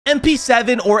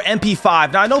MP7 or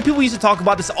MP5. Now, I know people used to talk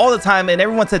about this all the time, and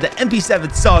everyone said that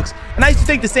MP7 sucks, and I used to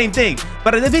think the same thing.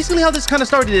 But basically how this kind of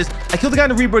started is, I killed the guy in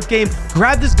the Rebirth game,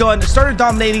 grabbed this gun, started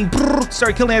dominating,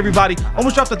 started killing everybody,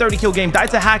 almost dropped a 30-kill game,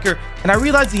 died to hacker, and I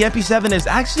realized the MP7 is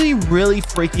actually really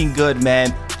freaking good,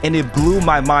 man. And it blew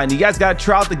my mind. You guys gotta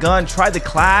try out the gun, try the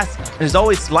class, and as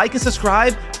always, like and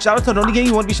subscribe. Shout out to Noti Gang.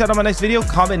 You want to be shout out on my next video?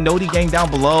 Comment Noti Gang down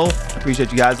below. I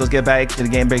appreciate you guys. Let's get back to the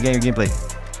game, break game, your gameplay.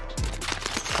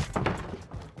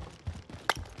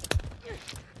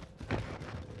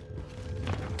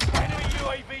 Enemy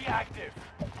UAV active.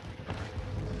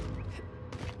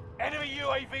 Enemy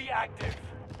UAV active.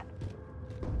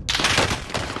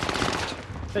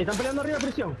 Hey, están peleando arriba,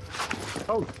 prisión.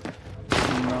 Oh.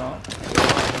 No.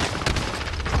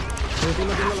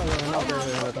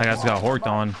 That guy's got horked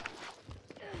on.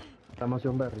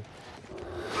 Berry.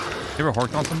 You ever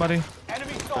horked on somebody?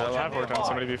 Enemy I've worked on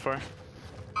somebody before.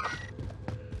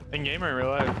 In game or in real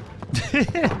life?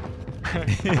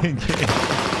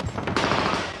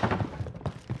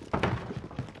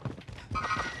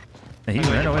 He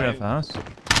ran away that fast. Oh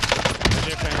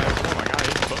my god,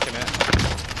 he's booking it.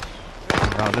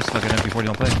 Wow, this fucking MP40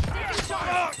 don't play.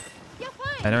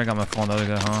 I never got my phone the other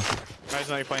guy, huh?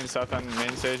 Imagine like playing South on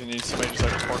main stage and you somebody just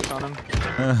like porks on him.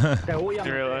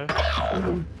 In real life.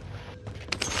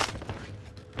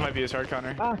 Might be his hard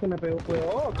counter. Loadout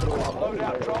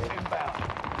drop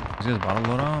inbound. Is his bottle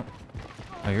loadout?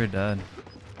 Oh, you're dead.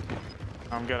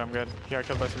 I'm good, I'm good. He got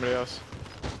killed by somebody else.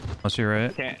 Unless you're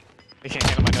right. They can't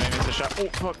handle my no aim shot. Oh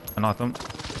fuck. I knocked him.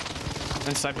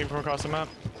 And sniping from across the map.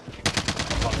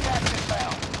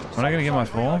 When I gonna get my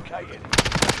full?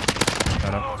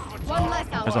 Got up.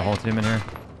 There's a whole team in here.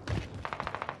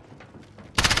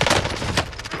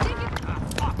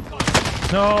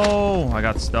 No, I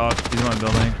got stuck. He's in my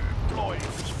building.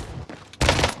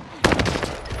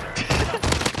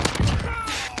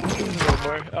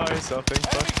 Oh, he's selfing.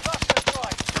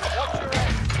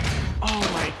 Oh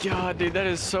my god, dude, that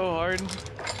is so hard.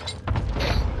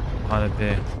 How did it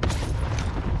be?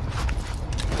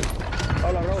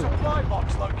 Supply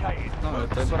box located. No,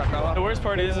 the worst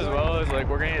part is as well is like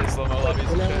we're gonna get slow-mo lobbies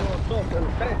and shit.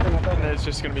 And it's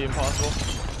just gonna be impossible.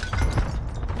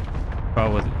 Oh,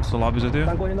 what slow lobbies I do?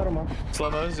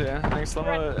 Slow-mos, yeah. I think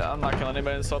slow-mo, I'm not killing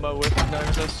anybody in slow-mo with no aim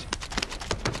assist.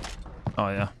 Oh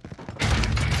yeah.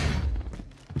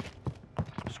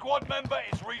 Squad member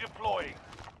is redeploying.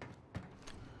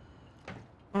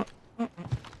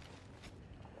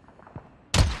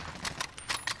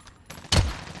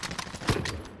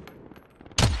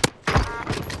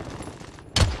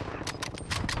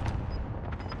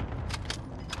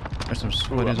 There's some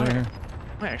squiddies over here.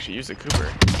 I might actually use the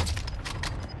Cooper.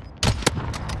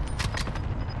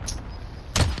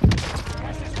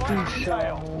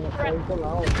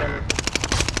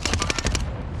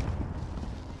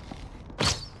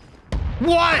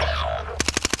 What?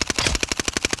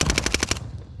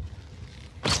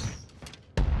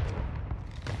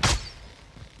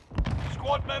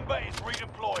 Squad member is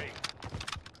redeploying.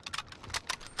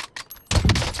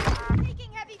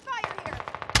 Taking heavy fire here.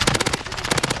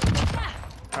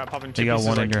 Popping two You got pieces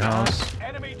one in like your that. house.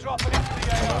 Enemy dropping into the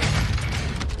AO.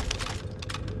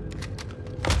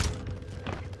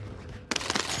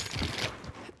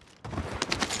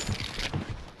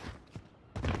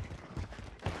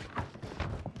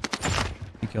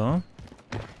 You kill him?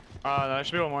 No, there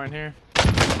should be one more in here.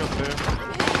 Kill two.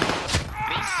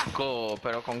 Risco,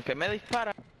 pero con qué me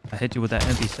dispara? I hit you with that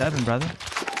MP7, brother.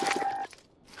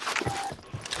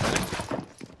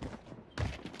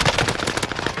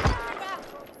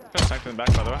 Got sniped in the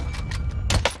back, by the way.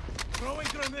 Throwing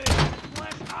grenade.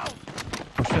 Flash out.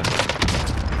 Oh shit.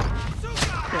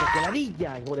 Pero que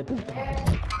ladilla, hijo de puta.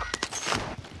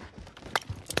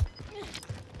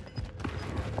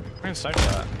 I'm gonna snipe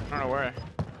that. I don't know where.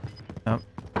 Yep.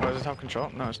 Oh, is it top control?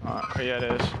 No, it's not. Oh, yeah, it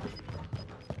is.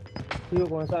 Sigo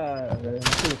con esa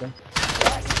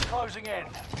Gas is closing in.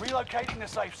 Relocating the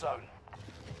safe zone.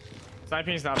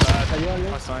 Sniping's not bad.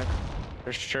 Ayúdale. I'll snipe.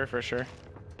 For sure, for sure.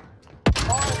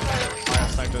 Fire sale. I got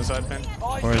sniped inside pin.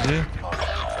 Where is he?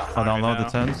 I'll download the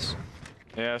tents.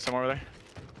 Yeah, somewhere over there.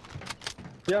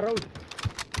 Yeah, Raúl.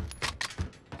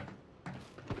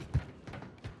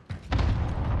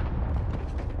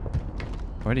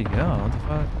 Where'd he go? What the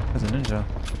fuck? That's a ninja.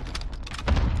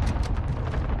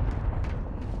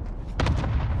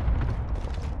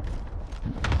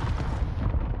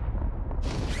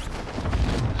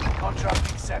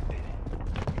 Contract accepted.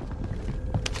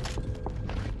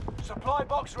 Supply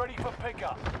box ready for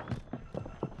pickup.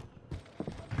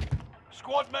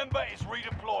 Squad member is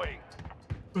redeploying.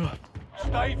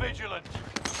 Stay vigilant.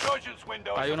 Resurgence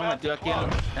window Hay is uno about metido to aquí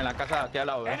close. en la casa aquí al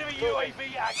lado. Enemy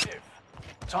UAV active.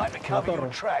 Time to cover your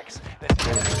tracks. There's an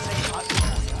enemy team hunting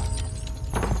for you.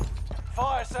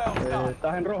 Fire sales done.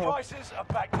 estás en rojo. Prices are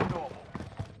back to normal.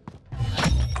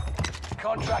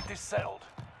 Contract is settled.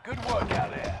 Good work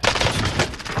out there.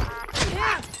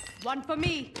 Yeah. One for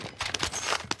me.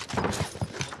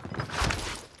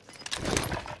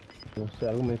 No sé,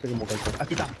 algo me dice como que...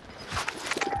 Aquí está.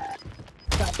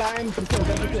 Está en prisión,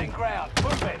 está en Losing prisión. ground.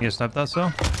 Move it. You sniped that still?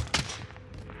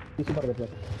 Hice par de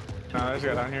plata. No, there's a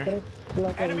guy down here.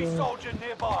 Placa, Enemy no. soldier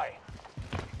nearby.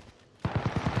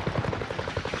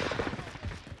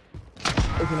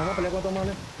 Si no, vamos a pelear 4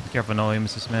 manes. Careful, no aim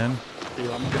assist, man. Sí,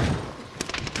 vamos.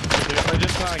 Dude, if I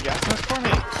just found a gas mask for me.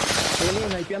 Estoy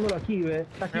snipeándolo aquí, ve.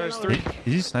 Está aquí al There's lado. three.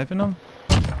 Is he sniping them?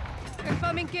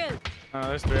 Confirming kill.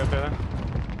 There's three up there.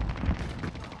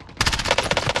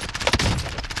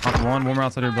 Knocked one more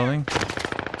outside your building.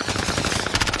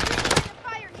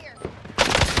 Fire here.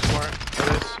 More. There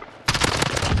it is.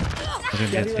 I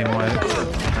didn't get team wide.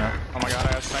 Yeah. Oh my god,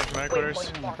 I got sniped from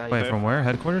headquarters. Wait, from where?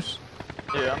 Headquarters?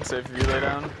 Yeah, I'm safe if you lay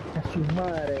down. A su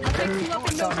madre. I'll fix you up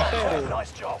in no time.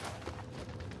 Nice job.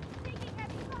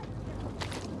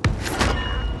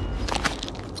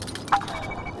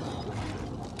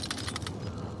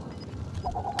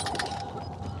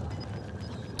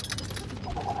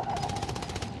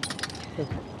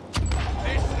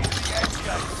 This is the end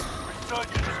game.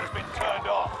 Resurgence has been turned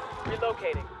off.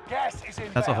 Relocating. Gas is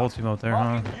inbound. That's a whole team out there, huh?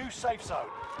 Marking new safe zone.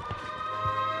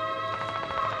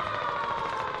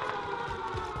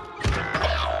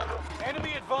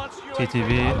 Enemy advanced UAV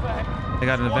KTV. overhead. They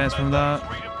got an advance from that.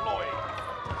 Redeploying.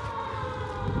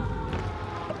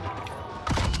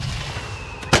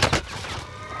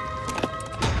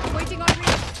 Waiting on reach.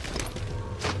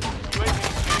 UAV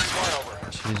is flyover.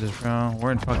 Jesus, bro.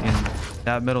 We're in fucking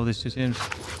that middle of these two teams.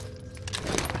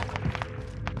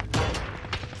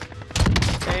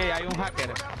 Hey, hay un hacker.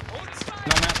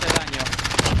 No me hace daño.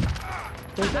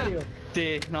 ¿En serio?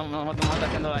 Sí, no me está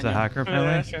haciendo Is a daño. hacker, No, they're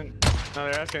apparently? asking. No,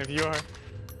 they're asking if you are.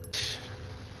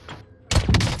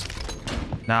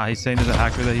 Nah, he's saying there's a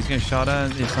hacker that he's getting shot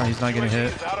at. He's not getting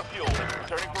hit. Is out of fuel.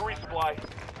 Returning for resupply.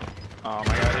 Oh my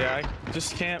god, yeah. I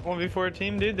just can't 1v4 a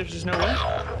team, dude. There's just no way.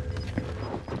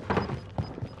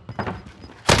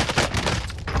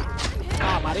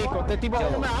 Ah, marico, este tipo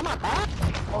me va a matar.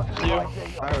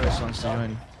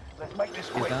 Let's make this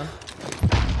quick.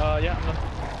 Yeah, I'm done.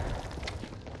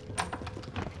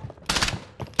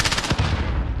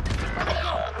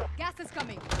 Gas is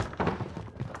coming.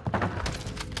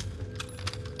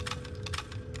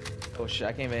 Oh shit,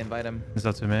 I can't even invite him. Is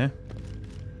that to me?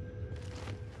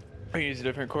 I can use a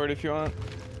different cord if you want.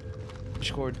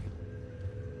 Which cord?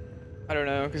 I don't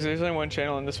know, because there's only one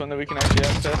channel in this one that we can actually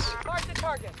access. Mark the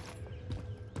target.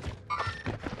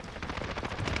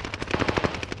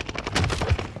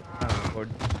 Cord.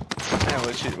 Yeah,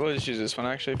 we'll just use this one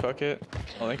actually. Fuck it.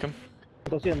 I'll link him.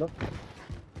 Estoy haciendo.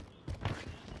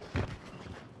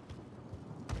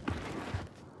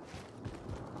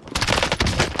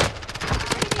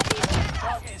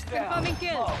 Target is down. Confirming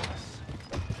kill. Marvelous.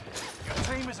 Your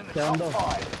team is in the Down top low.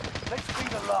 5. Let's be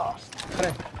the last.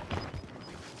 Tres.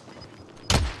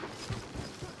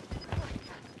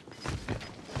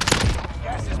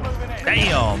 Gas is moving in.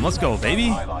 Damn, let's go, baby.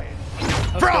 Highlighted.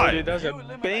 Let's go, Fried. dude. That was You a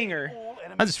eliminate banger. all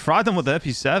enemy I just fried them with the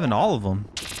MP7, all of them.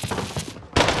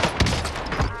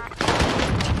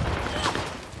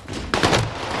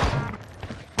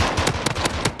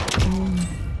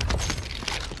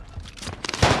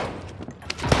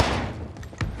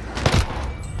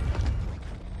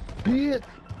 Shit.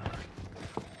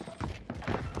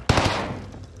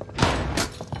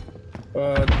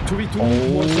 2v2.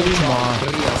 Oh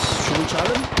Guerrillas. Should we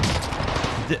challenge?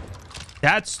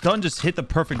 That stun just hit the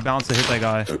perfect bounce to hit that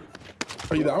guy.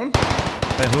 Are you down?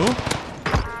 Wait, who?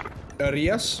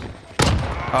 Rias?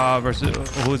 Versus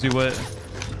who's he with?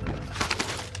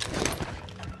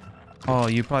 Oh,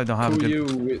 you probably don't have a Who good. you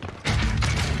with?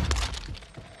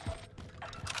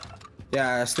 Yeah,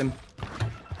 I asked him.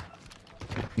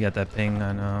 You got that ping,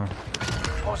 I know.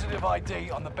 Positive ID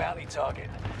on the bounty target.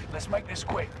 Let's make this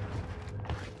quick.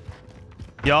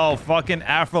 Yo, fucking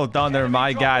Afro Thunder,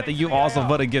 my guy. I think you also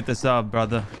put a gift this up,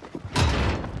 brother.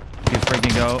 You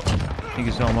freaking go. Thank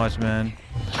you so much, man.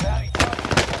 Bounty target.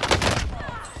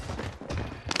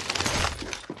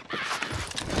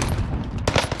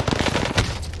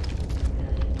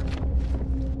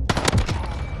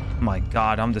 My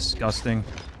God, I'm disgusting.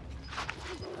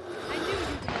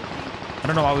 I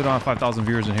don't know why we don't have 5,000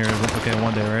 viewers in here. It's okay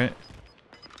one day, right?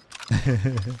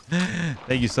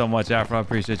 Thank you so much, Afro. I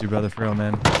appreciate you, brother, for real,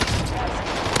 man.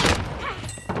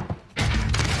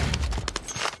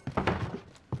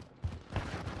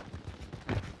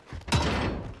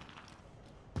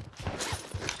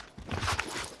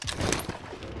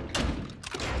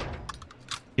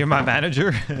 You're my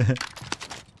manager?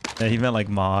 Yeah, he meant like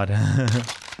mod. They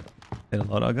had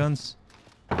loadout guns.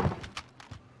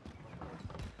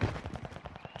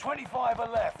 25 are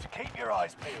left. Keep your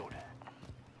eyes peeled.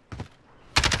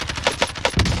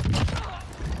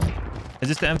 Is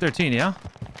this the M13, yeah?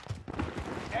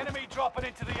 Enemy dropping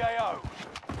into the AO.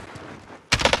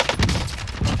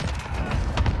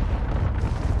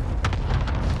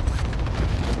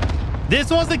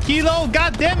 This was the kilo?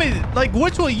 God damn it. Like,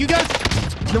 which one? You guys...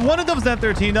 One of them was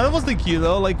M13. The other was the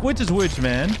kilo. Like, which is which,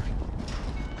 man?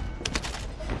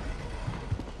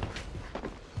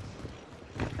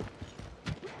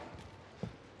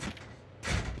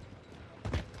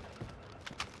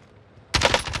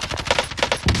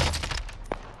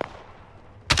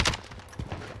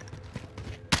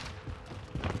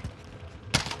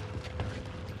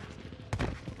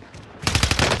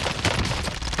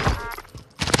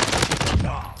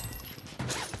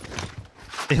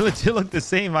 They legit look the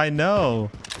same, I know.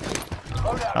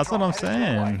 That's what I'm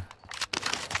saying.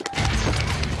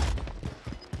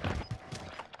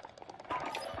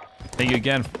 Thank you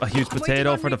again. A huge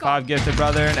potato for the 5 gifted,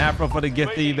 brother, and Afro for the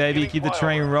gifty, baby. Keep the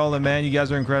train rolling, man. You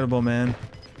guys are incredible, man.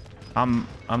 I'm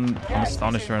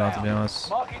astonished right now, to be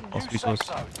honest. I'll speak close.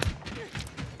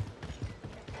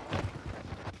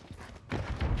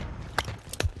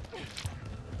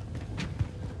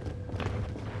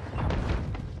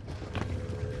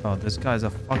 Oh, this guy's a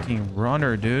fucking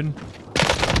runner, dude.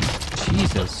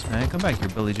 Jesus, man. Come back here,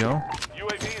 Billy Joe.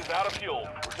 UAV is out of fuel.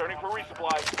 Returning for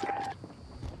resupply.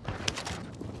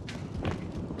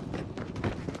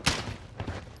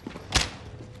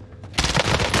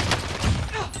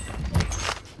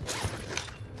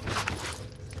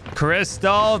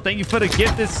 Crystal, thank you for the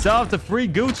gifted sub to free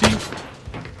Gucci.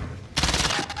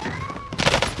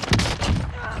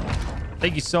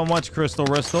 Thank you so much, Crystal.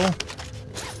 Crystal.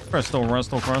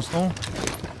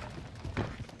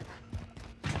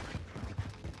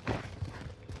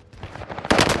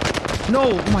 No,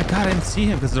 oh my god, I didn't see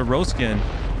him because of the rose skin.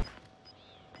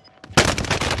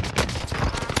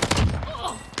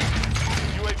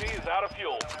 UAV is out of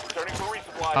fuel. Returning for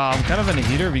resupply. I'm kind of in a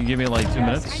heater if you can give me like 2 I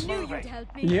minutes. knew you'd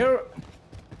help me. Yeah.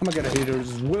 I'm gonna get a heater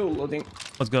as well, I think.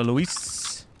 Let's go,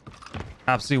 Luis.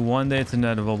 Absolutely, one day it's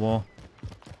inevitable.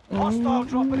 Hostile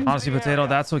dropping into Honestly, the potato, area.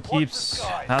 that's what Watch the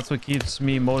sky. keeps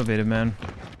me motivated, man.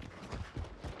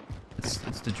 It's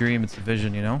the dream, it's the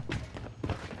vision, you know.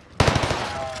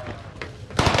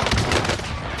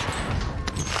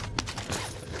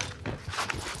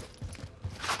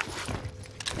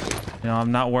 You know,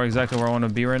 I'm not exactly where I want to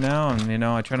be right now, and you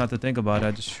know, I try not to think about it.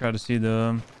 I just try to see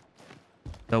the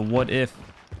what if,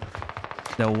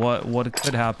 the what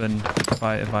could happen if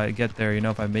I get there, you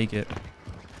know, if I make it.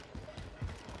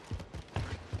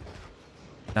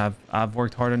 I've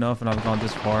worked hard enough and I've gone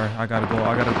this far. I gotta go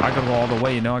all the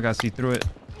way, you know. I gotta see through it.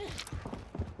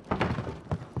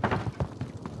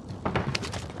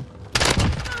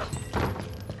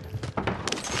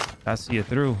 Gotta see it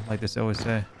through, like they always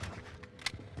say.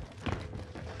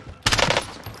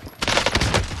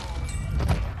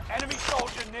 Enemy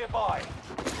soldier nearby.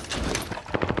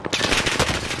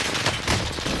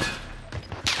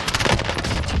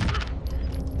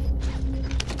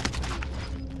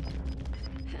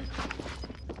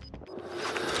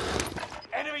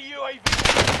 Enemy UAV.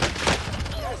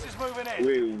 Gas is moving in.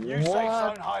 Wait, New safe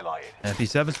what? zone highlighted.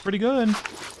 MP7's pretty good.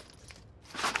 Fire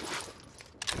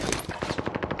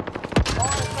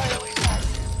sale is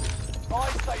active.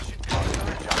 Fire station costs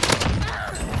are adjusted.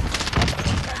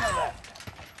 10 are left.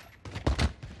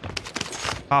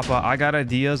 Papa, I got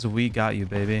ideas. We got you,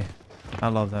 baby. I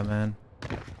love that, man.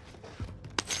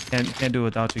 Can't do it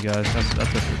without you guys. That's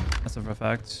a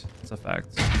fact. That's a fact.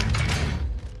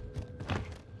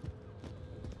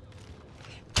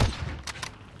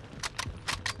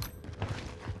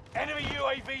 Enemy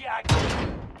UAV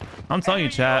active. I'm telling you,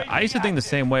 chat. I used to think the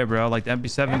same way, bro. Like the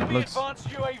MP7 Enemy looks. advanced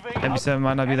UAV. MP7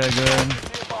 might not be that good.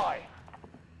 Nearby.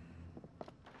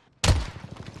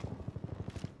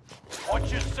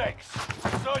 Watch your six.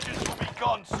 Surgeons will be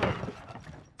gone soon.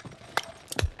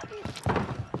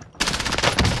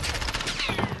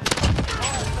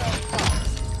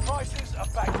 Prices are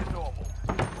back to normal.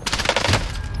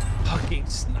 Fucking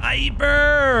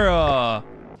sniper.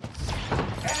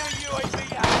 Enemy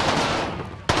UAV active.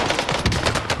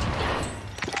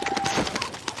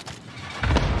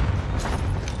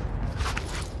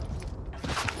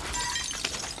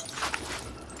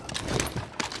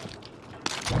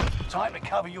 Time to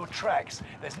cover your tracks.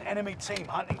 There's an enemy team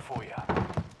hunting for you.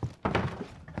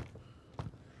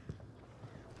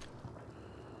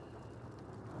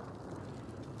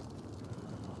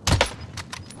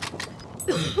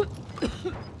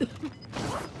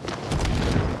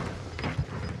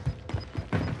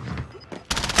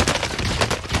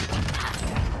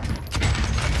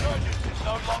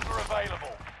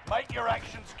 Make your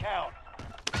actions count.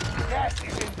 Gas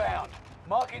is inbound.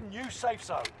 Marking new safe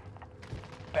zone.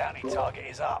 Bounty target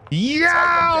is up. Yo,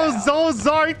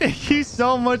 Zolzark, thank you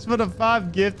so much for the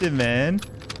 5 gifted, man.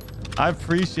 I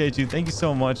appreciate you. Thank you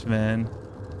so much, man.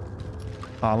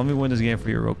 Let me win this game for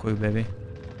you real quick, baby.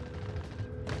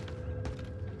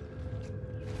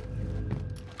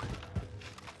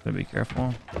 Gotta be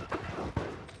careful.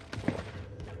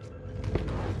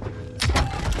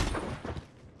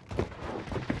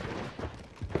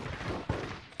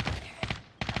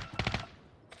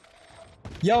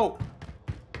 Yo!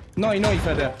 No, no, he's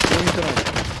right there.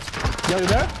 Yo, you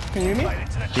there? Can you hear me?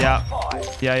 Yeah.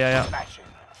 Yeah.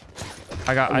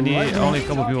 I need only a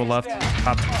couple people left.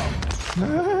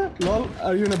 Lol,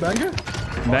 are you in a banger?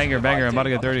 Banger. I'm about to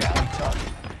get 30.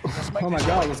 Oh my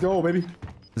god, let's go, baby.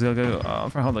 Let's go.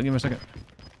 Hold on, give me a second.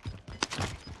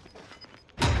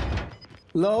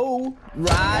 Low,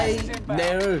 right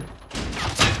there.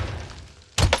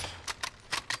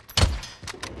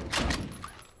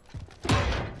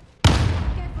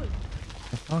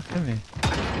 Fuck hit me.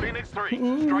 Phoenix 3,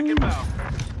 strike inbound.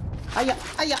 Aya.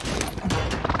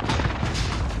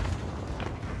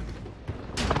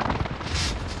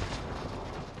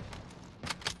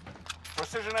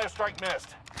 Precision airstrike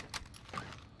missed.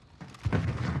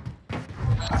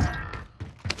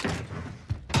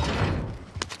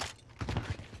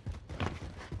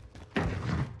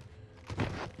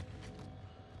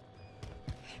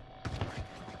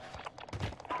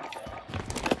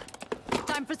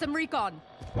 Time for some recon.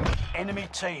 Enemy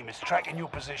team is tracking your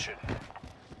position.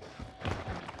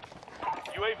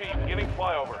 UAV beginning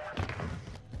flyover.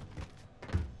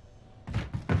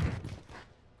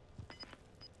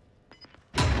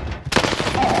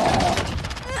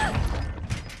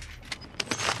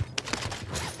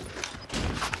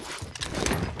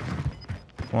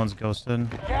 One's ghosted.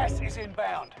 Gas is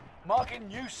inbound. Marking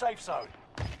new safe zone.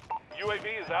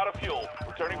 UAV is out of fuel.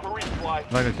 Returning for resupply.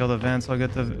 If I could kill the advance, I'll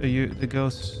get the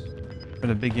ghost. For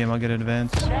the big game, I'll get an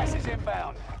advance. Gas is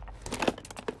inbound.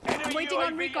 Enemy Waiting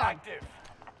on UAV recon. active.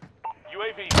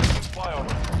 UAV beginning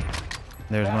flyover.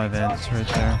 There's my advance right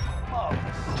there.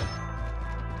 Marvelous.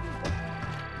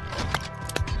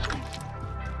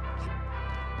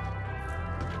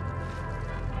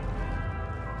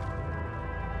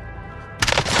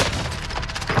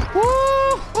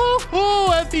 Woo!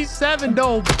 MP7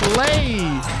 don't play.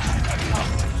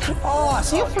 Oh, I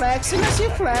see you flexing.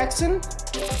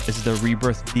 This is the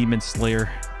Rebirth Demon Slayer.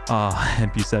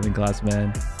 MP7 class,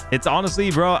 man. It's honestly,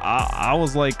 bro, I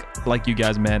was like you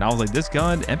guys, man. I was like, this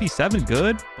gun, MP7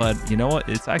 good, but you know what?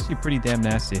 It's actually pretty damn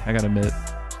nasty. I gotta admit.